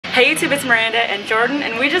Hey YouTube, it's Miranda and Jordan,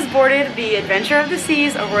 and we just boarded the Adventure of the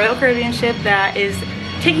Seas, a Royal Caribbean ship that is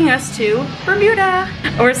taking us to Bermuda.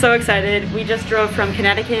 We're so excited. We just drove from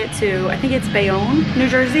Connecticut to, I think it's Bayonne, New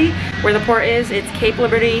Jersey, where the port is. It's Cape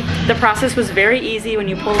Liberty. The process was very easy. When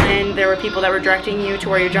you pull in, there were people that were directing you to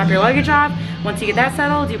where you drop your luggage off. Once you get that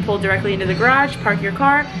settled, you pull directly into the garage, park your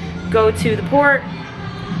car, go to the port,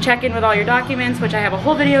 check in with all your documents, which I have a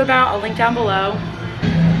whole video about. I'll link down below.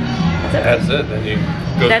 That's it. Then you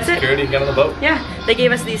go to security and get on the boat. Yeah, they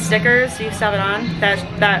gave us these stickers. So you still have it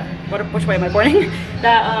on. Which way am I pointing?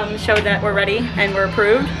 That showed that we're ready and we're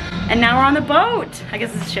approved. And now we're on the boat. I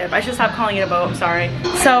guess it's a ship. I should stop calling it a boat. I'm sorry.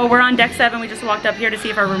 So we're on deck 7. We just walked up here to see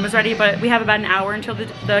if our room was ready, but we have about an hour until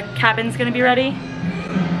the cabin's gonna be ready.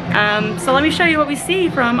 So let me show you what we see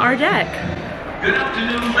from our deck. Good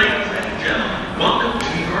afternoon, ladies and gentlemen. Welcome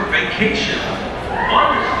to your vacation.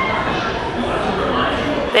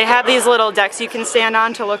 They have these little decks you can stand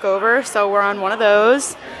on to look over, so we're on one of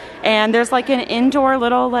those. And there's like an indoor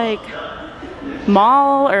little like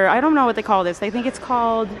mall, or I don't know what they call this. They think it's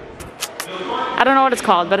called, I don't know what it's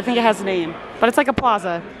called, but I think it has a name. But it's like a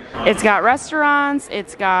plaza. It's got restaurants,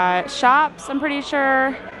 it's got shops, I'm pretty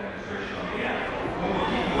sure.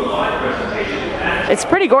 It's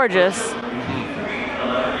pretty gorgeous.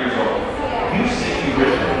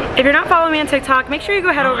 If you're not following me on TikTok, make sure you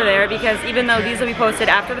go head over there, because even though these will be posted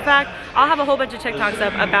after the fact, I'll have a whole bunch of TikToks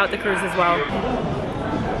up about the cruise as well.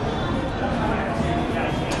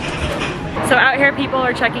 So out here people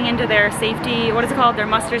are checking into their safety, what is it called, their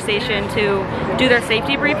muster station to do their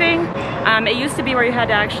safety briefing. It used to be where you had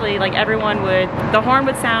to actually, like everyone would, the horn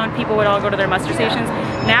would sound, people would all go to their muster stations.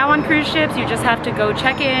 Now on cruise ships you just have to go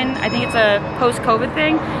check in. I think it's a post-COVID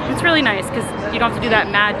thing. It's really nice because you don't have to do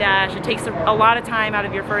that mad dash. It takes a lot of time out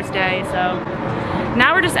of your first day. So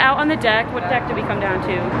now we're just out on the deck. What deck did we come down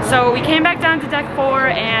to? So we came back down to deck 4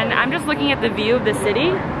 and I'm just looking at the view of the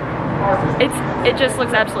city. It just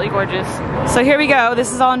looks absolutely gorgeous. So here we go.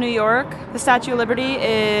 This is all New York. The Statue of Liberty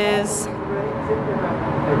is,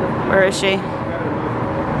 where is she?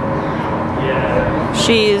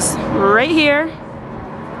 She's right here.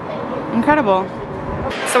 Incredible.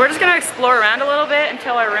 So we're just gonna explore around a little bit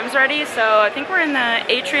until our room's ready. So I think we're in the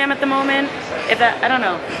atrium at the moment. If that, I don't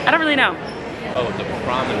know. I don't really know. Oh, the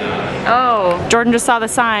promenade. Oh, Jordan just saw the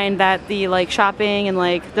sign that the like shopping and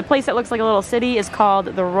like the place that looks like a little city is called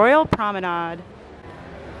the Royal Promenade.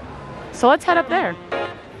 So let's head up there.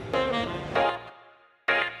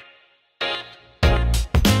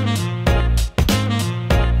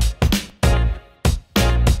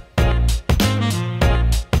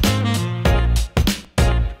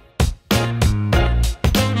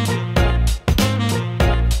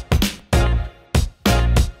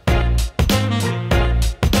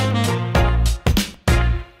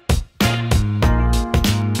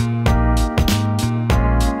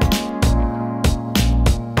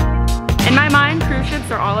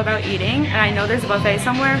 Are all about eating, and I know there's a buffet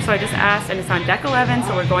somewhere, so I just asked, and it's on deck 11,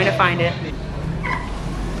 so we're going to find it.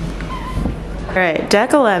 All right,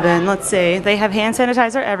 deck 11, let's see. They have hand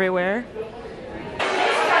sanitizer everywhere.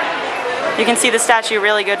 You can see the statue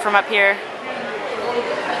really good from up here.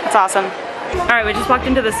 It's awesome. All right, we just walked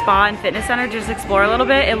into the spa and fitness center to just explore a little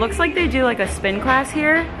bit. It looks like they do like a spin class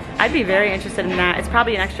here. I'd be very interested in that. It's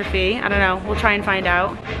probably an extra fee. I don't know. We'll try and find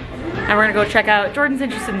out. And we're gonna go check out, Jordan's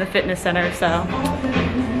interested in the fitness center, so.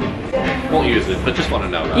 Won't use it, but just want to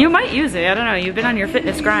know that. You might use it, I don't know, you've been on your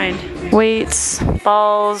fitness grind. Weights,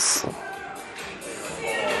 balls,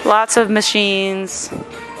 lots of machines.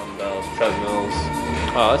 Dumbbells, treadmills.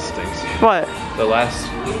 Oh, that stinks. What? The last,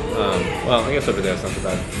 well, I guess over there it's not too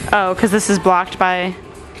bad. Oh, because this is blocked by...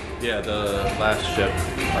 Yeah, the last ship,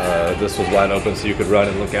 this was wide open so you could run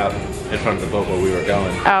and look out in front of the boat where we were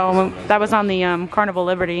going. Oh, that was on the Carnival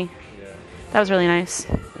Liberty. Yeah. That was really nice.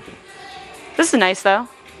 This is nice though.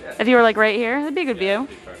 Yeah. If you were like right here, that'd be a good view.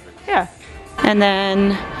 Yeah. And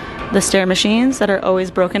then the stair machines that are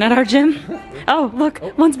always broken at our gym. Oh, look,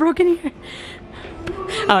 one's broken here.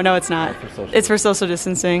 Oh, no, it's not. It's for social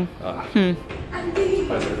distancing. Oh,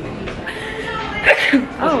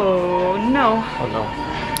 no. Oh, no.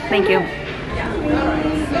 Thank you.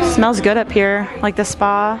 Smells good up here, like the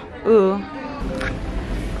spa. Ooh.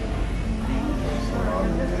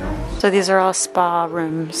 So these are all spa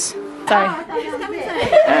rooms. Sorry.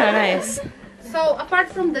 Oh, nice. So apart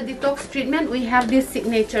from the detox treatment, we have this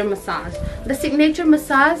signature massage. The signature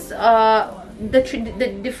massage,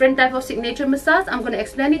 the different type of signature massage, I'm going to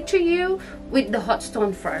explain it to you with the hot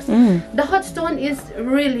stone first. The hot stone is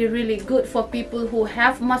really good for people who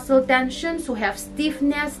have muscle tensions, who have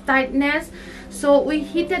stiffness, tightness. So we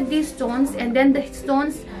heated these stones, and then the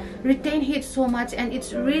stones retain heat so much, and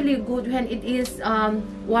it's really good when it is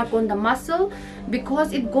work on the muscle,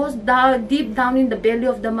 because it goes down deep down in the belly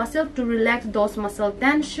of the muscle to relax those muscle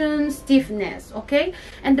tension, stiffness. Okay,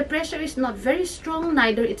 and the pressure is not very strong,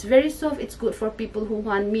 neither it's very soft. It's good for people who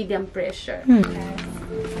want medium pressure.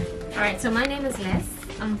 Alright, so my name is Les.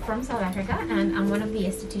 I'm from South Africa and I'm one of the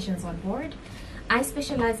estheticians on board. I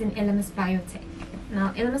specialize in LMS Biotech.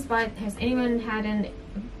 Now, LMS Biotech, has anyone had an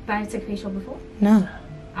biotech facial before? No.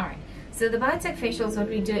 Alright, so the biotech facials, what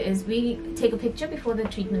we do is we take a picture before the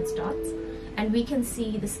treatment starts and we can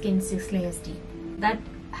see the skin 6 layers deep. That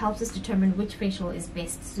helps us determine which facial is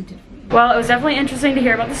best suited for you. Well, it was definitely interesting to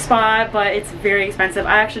hear about the spa, but it's very expensive.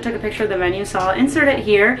 I actually took a picture of the menu, so I'll insert it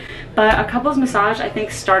here. But a couple's massage, I think,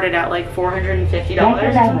 started at like $450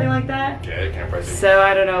 or something like that. Yeah, it can't price it. So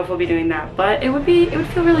I don't know if we'll be doing that, but it would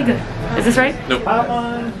feel really good. Is this right? Nope.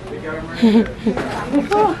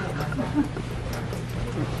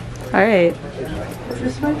 Alright.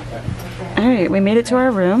 Alright, we made it to our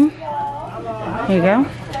room. Here you go.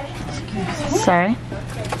 Sorry.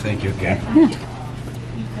 Thank you again. Yeah.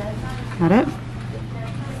 Got it.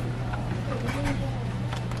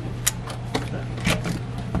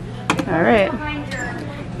 Alright.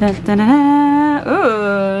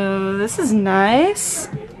 Ooh, this is nice.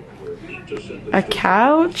 A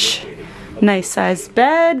couch. Nice sized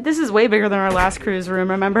bed. This is way bigger than our last cruise room,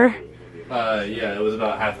 remember? Yeah, it was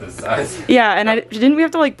about half this size. Yeah, and didn't we have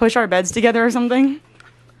to like push our beds together or something?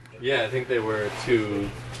 Yeah, I think they were too.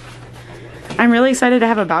 I'm really excited to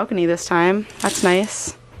have a balcony this time. That's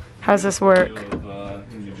nice. How's this work?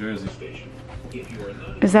 New Jersey.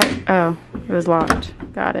 Is that, oh, it was locked.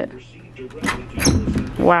 Got it.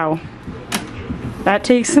 Wow. That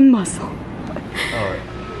takes some muscle. Oh, it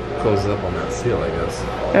closes up on that seal, I guess.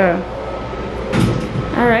 Oh.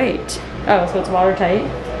 Alright. Oh, so it's watertight?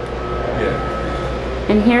 Yeah.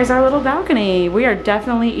 And here's our little balcony. We are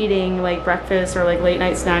definitely eating like breakfast or like late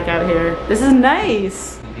night snack out here. This is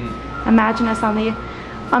nice. Imagine us on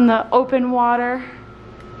the open water.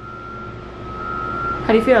 How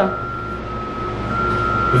do you feel?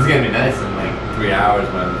 This is gonna be nice in like 3 hours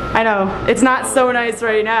when. I know it's not so nice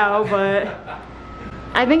right now, but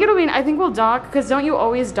I think it'll be. I think we'll dock, because don't you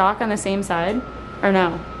always dock on the same side, or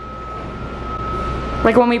no?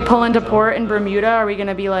 Like when we pull into port in Bermuda, are we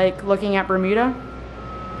gonna be like looking at Bermuda?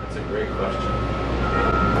 That's a great question.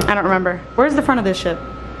 I don't remember. Where's the front of this ship?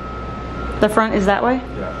 The front is that way?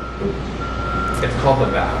 Yeah. It's called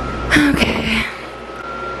the bow. Okay.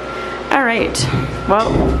 Alright.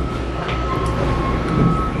 Well,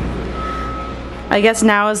 I guess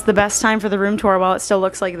now is the best time for the room tour while it still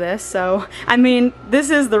looks like this. So, I mean, this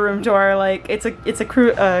is the room tour. Like, it's a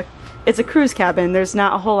cruise cabin. There's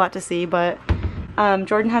not a whole lot to see, but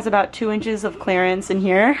Jordan has about 2 inches of clearance in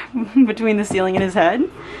here between the ceiling and his head.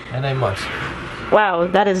 And I must. Wow,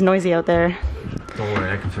 that is noisy out there. Don't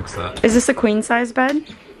worry, I can fix that. Is this a queen size bed?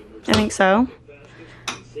 I think so.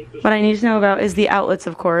 What I need to know about is the outlets,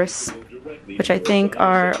 of course, which I think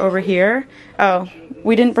are over here. Oh,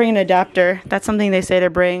 we didn't bring an adapter. That's something they say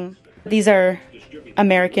to bring. These are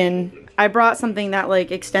American. I brought something that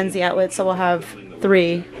like extends the outlet, so we'll have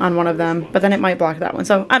 3 on one of them, but then it might block that one.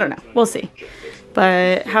 So I don't know. We'll see.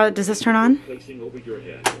 But how does this turn on?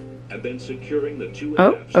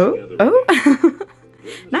 Oh.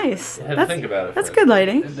 Nice. I had to think about it. That's good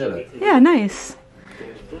lighting. It did it. Yeah, nice.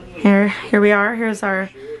 Here we are. Here's our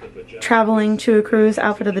traveling to a cruise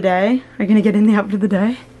outfit of the day. Are you gonna get in the outfit of the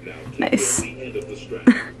day? Nice.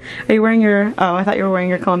 Are you wearing your, oh, I thought you were wearing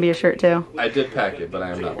your Columbia shirt too. I did pack it, but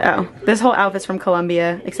I am not. Oh, this whole outfit's from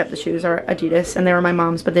Columbia, except the shoes are Adidas, and they were my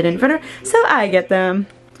mom's, but they didn't fit her, so I get them.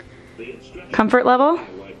 Comfort level?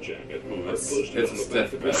 It's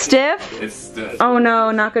stiff. Stiff? It's stiff. Oh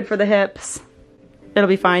no, not good for the hips. It'll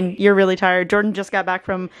be fine. You're really tired. Jordan just got back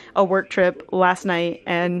from a work trip last night,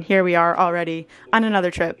 and here we are already on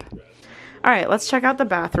another trip. Alright, let's check out the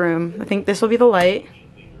bathroom. I think this will be the light.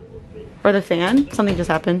 Or the fan. Something just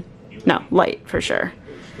happened. No, light for sure.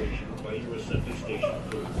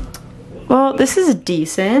 Well, this is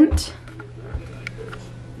decent.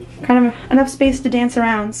 Kind of enough space to dance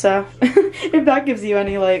around, so if that gives you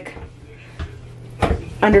any, like,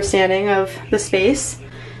 understanding of the space.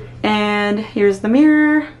 And here's the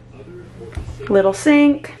mirror, little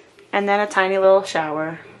sink, and then a tiny little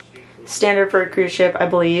shower. Standard for a cruise ship, I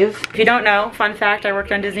believe. If you don't know, fun fact, I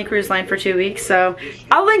worked on Disney Cruise Line for 2 weeks, so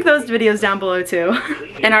I'll link those videos down below too.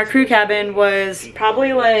 And our crew cabin was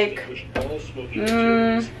probably like,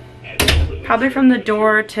 probably from the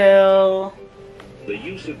door till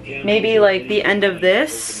maybe like the end of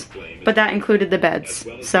this, but that included the beds.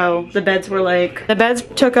 So the beds were like, the beds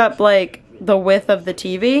took up like the width of the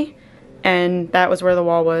TV, and that was where the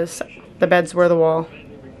wall was. The beds were the wall.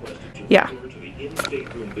 Yeah.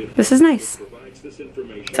 This is nice.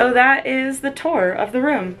 So that is the tour of the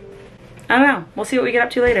room. I don't know. We'll see what we get up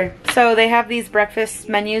to later. So they have these breakfast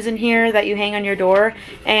menus in here that you hang on your door,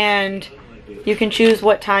 and you can choose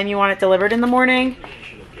what time you want it delivered in the morning.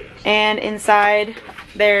 And inside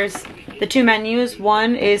there's the two menus.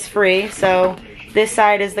 One is free, so this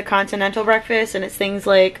side is the continental breakfast, and it's things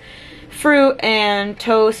like fruit and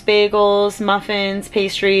toast, bagels, muffins,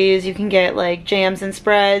 pastries. You can get like jams and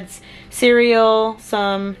spreads, cereal,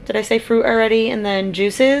 some, did I say fruit already? And then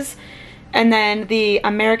juices. And then the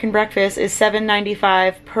American breakfast is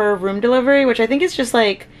 $7.95 per room delivery, which I think is just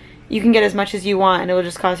like, you can get as much as you want and it will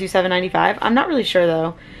just cost you $7.95. I'm not really sure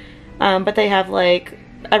though. But they have like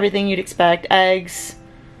everything you'd expect. Eggs,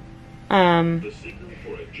 hash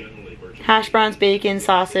browns, bacon,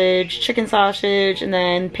 sausage, chicken sausage, and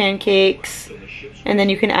then pancakes. And then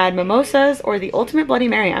you can add mimosas or the Ultimate Bloody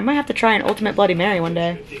Mary. I might have to try an Ultimate Bloody Mary one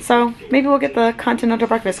day. So maybe we'll get the continental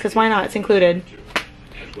breakfast, because why not? It's included.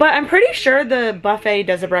 But I'm pretty sure the buffet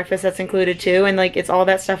does a breakfast that's included too, and like it's all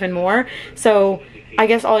that stuff and more. So I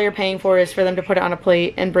guess all you're paying for is for them to put it on a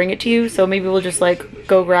plate and bring it to you. So maybe we'll just like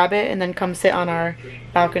go grab it and then come sit on our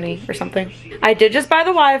balcony or something. I did just buy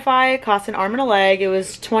the Wi-Fi. It cost an arm and a leg. It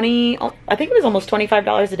was I think it was almost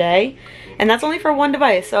 $25 a day. And that's only for one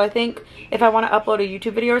device. So I think if I want to upload a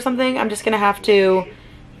YouTube video or something, I'm just going to have to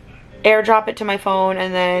airdrop it to my phone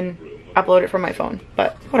and then upload it from my phone.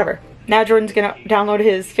 But whatever. Now Jordan's going to download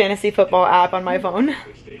his fantasy football app on my phone.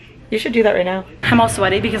 You should do that right now. I'm all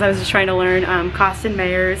sweaty because I was just trying to learn Costin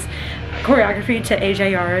Mayer's choreography to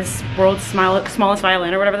AJR's World's Smallest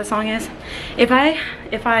Violin or whatever the song is. If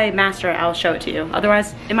I master it, I'll show it to you.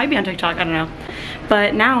 Otherwise, it might be on TikTok, I don't know.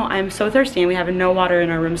 But now I'm so thirsty and we have no water in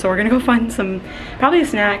our room, so we're gonna go find probably a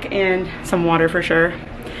snack and some water for sure.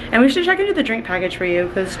 And we should check into the drink package for you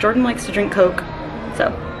because Jordan likes to drink Coke,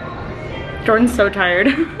 so. Jordan's so tired.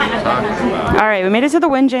 All right, we made it to the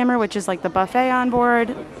Windjammer, which is like the buffet on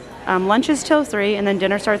board. Lunch is till 3 and then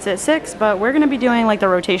dinner starts at 6, but we're gonna be doing like the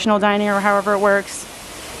rotational dining or however it works.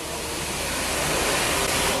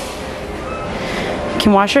 You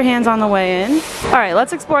can wash your hands on the way in. All right,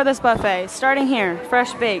 let's explore this buffet. Starting here,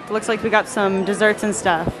 fresh baked. Looks like we got some desserts and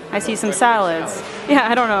stuff. I see some salads. Yeah,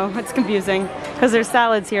 I don't know, it's confusing because there's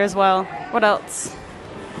salads here as well. What else?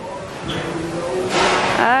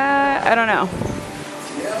 I don't know.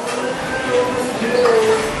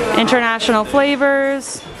 International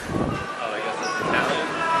flavors.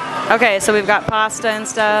 Okay, so we've got pasta and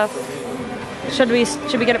stuff. Should we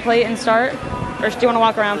get a plate and start? Or do you want to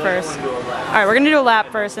walk around first? All right, we're gonna do a lap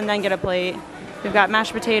first and then get a plate. We've got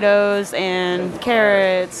mashed potatoes and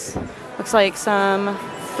carrots. Looks like some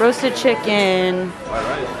roasted chicken. White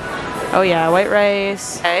rice. Oh yeah, white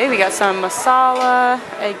rice. Okay, we got some masala,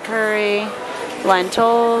 egg curry,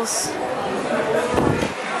 lentils.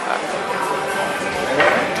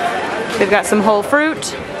 We've got some whole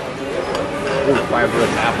fruit.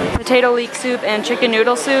 Potato leek soup and chicken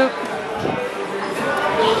noodle soup.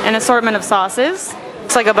 An assortment of sauces.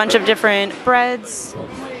 It's like a bunch of different breads.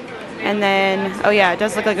 And then, oh yeah, it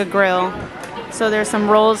does look like a grill. So there's some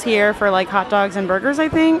rolls here for like hot dogs and burgers, I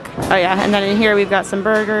think. Oh yeah, and then in here we've got some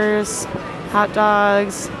burgers, hot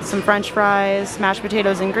dogs, some french fries, mashed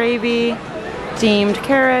potatoes and gravy, steamed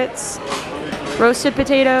carrots, roasted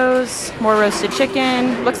potatoes, more roasted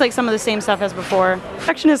chicken. Looks like some of the same stuff as before. The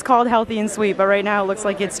section is called healthy and sweet, but right now it looks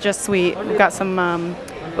like it's just sweet. We've got some,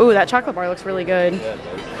 ooh, that chocolate bar looks really good.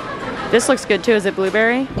 This looks good too. Is it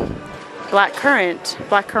blueberry? Black currant.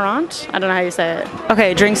 Black currant? I don't know how you say it.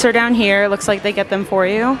 Okay, drinks are down here. Looks like they get them for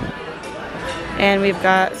you. And we've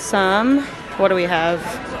got some, what do we have?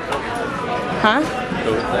 Huh?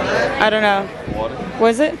 I don't know. Water.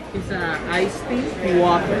 What is it? It's iced tea,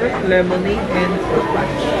 water, lemonade, and fruit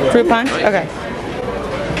punch. Fruit punch? Okay.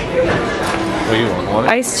 What do you want? Water?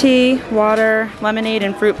 Iced tea, water, lemonade,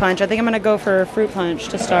 and fruit punch. I think I'm gonna go for fruit punch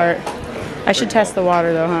to start. I should test the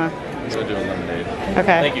water though, huh? We're doing lemonade.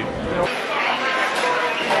 Okay. Thank you.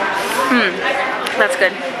 That's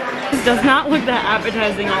good. This does not look that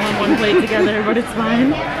appetizing all in one plate together, but it's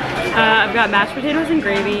fine. I've got mashed potatoes and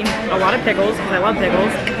gravy, a lot of pickles, because I love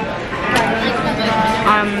pickles.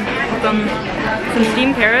 Some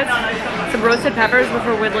steamed carrots, some roasted peppers, which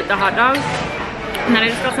were with like the hot dogs. And then I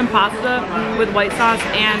just got some pasta with white sauce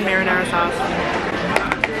and marinara sauce.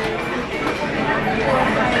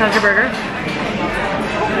 How's your burger?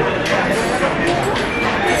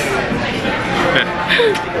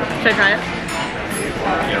 Should I try it?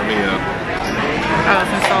 Yeah, let me Oh,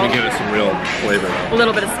 some salt. give it some real flavor. A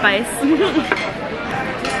little bit of spice.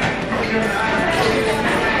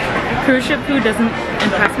 Cruise ship food doesn't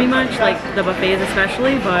impress me much, like the buffets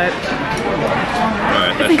especially, but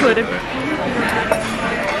it's included.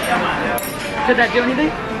 Did that do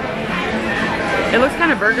anything? It looks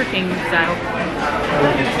kind of Burger King style.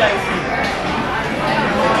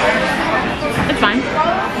 It's fine.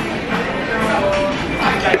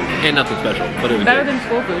 Ain't nothing special, but it was Better than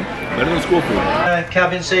school food. Better than school food.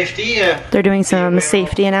 Cabin safety. They're doing some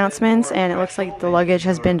safety announcements, and it looks like the luggage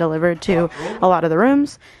has been delivered to a lot of the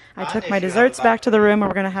rooms. I took my desserts back to the room, and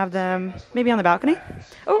we're gonna have them maybe on the balcony.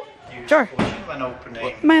 Oh, sure.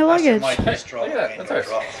 My luggage. Hey, look at that. That's ours.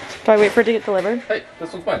 Do I wait for it to get delivered? Hey,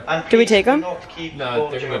 this one's mine. Do we take them? No,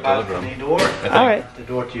 they're gonna deliver them. All right. The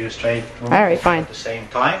door to your straight room. All right, fine. At the same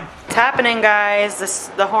time. It's happening, guys.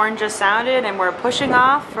 The horn just sounded, and we're pushing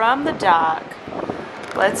off from the dock.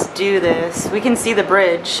 Let's do this. We can see the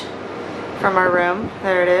bridge from our room.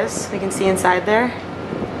 There it is. We can see inside there.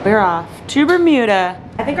 We're off to Bermuda.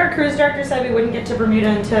 I think our cruise director said we wouldn't get to Bermuda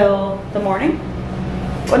until the morning.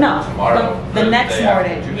 Well, no, Tomorrow. the next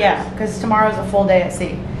morning. Yeah, because tomorrow's a full day at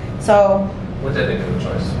sea. So. Which I think is a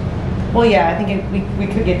choice. Well, yeah, I think we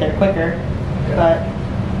could get there quicker, but.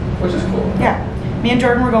 Which is cool. Yeah, me and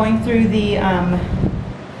Jordan were going through the app.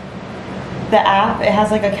 It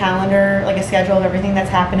has like a calendar, like a schedule of everything that's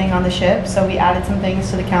happening on the ship. So we added some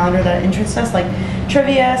things to the calendar that interest us, like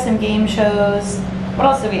trivia, some game shows. What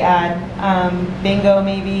else did we add? Bingo,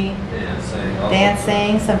 maybe.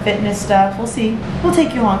 Dancing, some fitness stuff. We'll see. We'll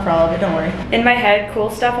take you along for all of it, don't worry. In my head, cool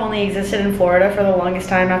stuff only existed in Florida for the longest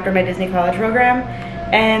time after my Disney college program.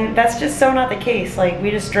 And that's just so not the case. Like,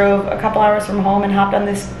 we just drove a couple hours from home and hopped on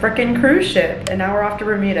this frickin' cruise ship, and now we're off to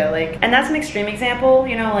Bermuda. Like, and that's an extreme example,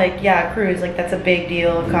 you know, like, yeah, cruise, like, that's a big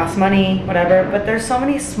deal, it costs money, whatever. But there's so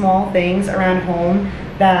many small things around home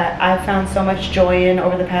that I've found so much joy in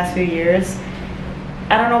over the past few years.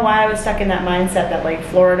 I don't know why I was stuck in that mindset that like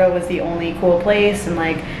Florida was the only cool place, and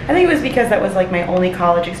like I think it was because that was like my only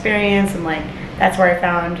college experience, and like that's where I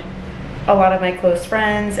found a lot of my close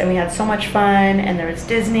friends, and we had so much fun, and there was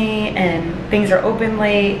Disney, and things are open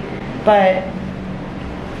late, but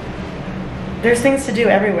there's things to do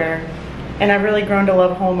everywhere, and I've really grown to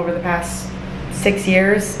love home over the past 6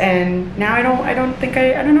 years, and now I don't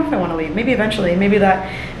know if I want to leave. Maybe eventually, maybe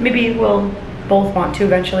we'll both want to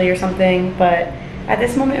eventually or something, but at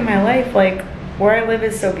this moment in my life, like, where I live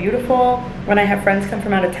is so beautiful. When I have friends come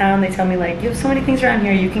from out of town, they tell me like, you have so many things around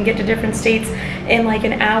here. You can get to different states in like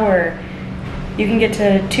an hour. You can get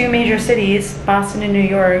to 2 major cities, Boston and New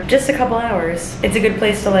York, just a couple hours. It's a good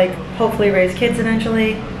place to like hopefully raise kids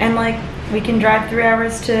eventually. And like, we can drive 3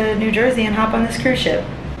 hours to New Jersey and hop on this cruise ship.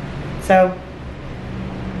 So,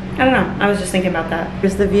 I don't know, I was just thinking about that.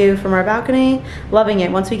 Here's the view from our balcony, loving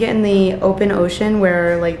it. Once we get in the open ocean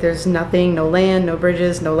where like there's nothing, no land, no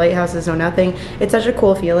bridges, no lighthouses, no nothing, it's such a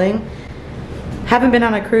cool feeling. Haven't been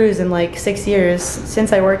on a cruise in like 6 years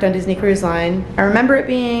since I worked on Disney Cruise Line. I remember it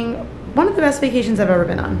being one of the best vacations I've ever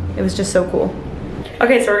been on. It was just so cool.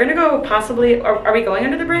 Okay, so we're gonna go possibly, are we going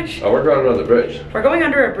under the bridge? Oh, we're going under the bridge. We're going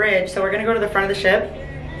under a bridge, so we're gonna go to the front of the ship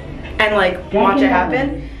and like watch it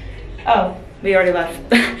happen. Oh. We already left.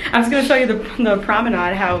 I was gonna show you the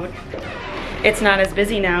promenade, how it's not as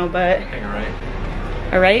busy now, but. Hang on, right?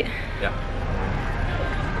 All right? Yeah.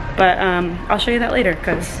 But I'll show you that later,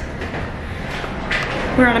 because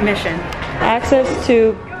we're on a mission. Access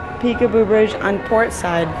to Peekaboo Bridge on port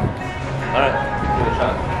side. All right, give it a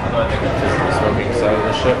shot. I think it's just the smoking side of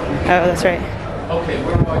the ship. Oh, that's right. Okay,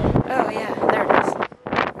 where are you? Oh yeah, there it is.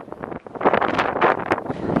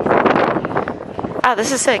 Oh,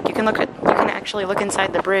 this is sick. You can actually look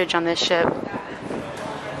inside the bridge on this ship.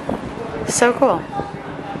 So cool.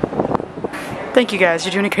 Thank you guys,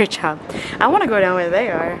 you're doing a great job. I want to go down where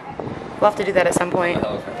they are. We'll have to do that at some point.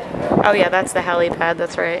 Oh yeah, that's the helipad,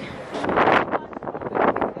 that's right.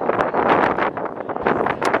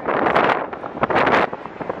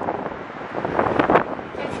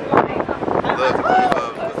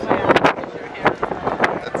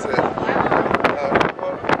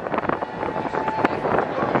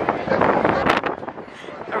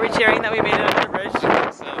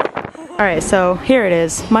 Alright, so here it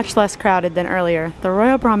is, much less crowded than earlier, the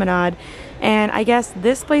Royal Promenade, and I guess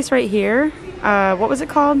this place right here, what was it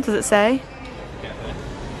called? Does it say?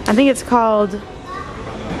 I think it's called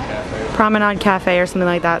Promenade Cafe or something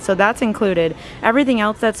like that, so that's included. Everything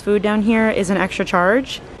else that's food down here is an extra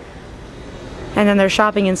charge, and then there's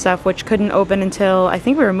shopping and stuff, which couldn't open until, I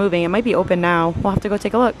think we were moving. It might be open now. We'll have to go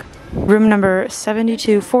take a look. Room number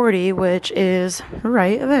 7240, which is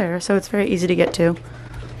right there, so it's very easy to get to.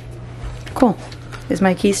 Cool. Is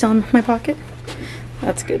my key still in my pocket?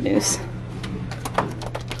 That's good news.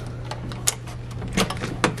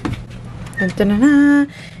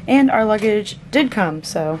 And our luggage did come,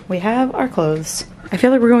 so we have our clothes. I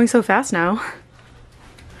feel like we're going so fast now.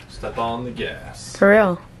 Step on the gas. For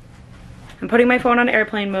real. I'm putting my phone on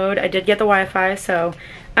airplane mode. I did get the Wi-Fi, so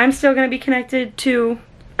I'm still gonna be connected to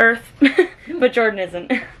Earth, but Jordan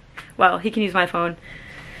isn't. Well, he can use my phone.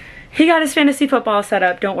 He got his fantasy football set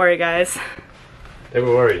up, don't worry guys. They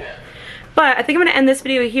were worried. But I think I'm gonna end this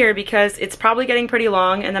video here because it's probably getting pretty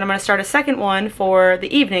long, and then I'm gonna start a second one for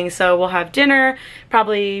the evening. So we'll have dinner,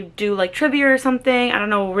 probably do like trivia or something. I don't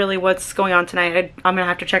know really what's going on tonight. I'm gonna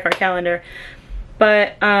have to check our calendar.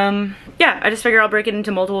 But yeah, I just figure I'll break it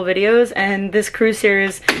into multiple videos, and this cruise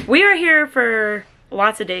series, we are here for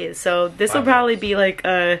lots of days, so this will probably be like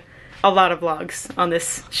a lot of vlogs on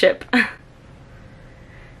this ship. We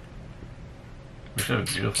should have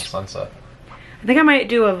a beautiful sunset. I think I might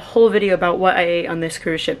do a whole video about what I ate on this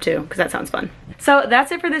cruise ship too, because that sounds fun. So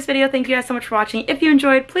that's it for this video. Thank you guys so much for watching. If you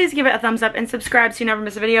enjoyed, please give it a thumbs up and subscribe so you never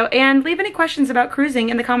miss a video, and leave any questions about cruising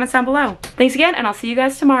in the comments down below. Thanks again, and I'll see you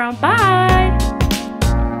guys tomorrow. Bye!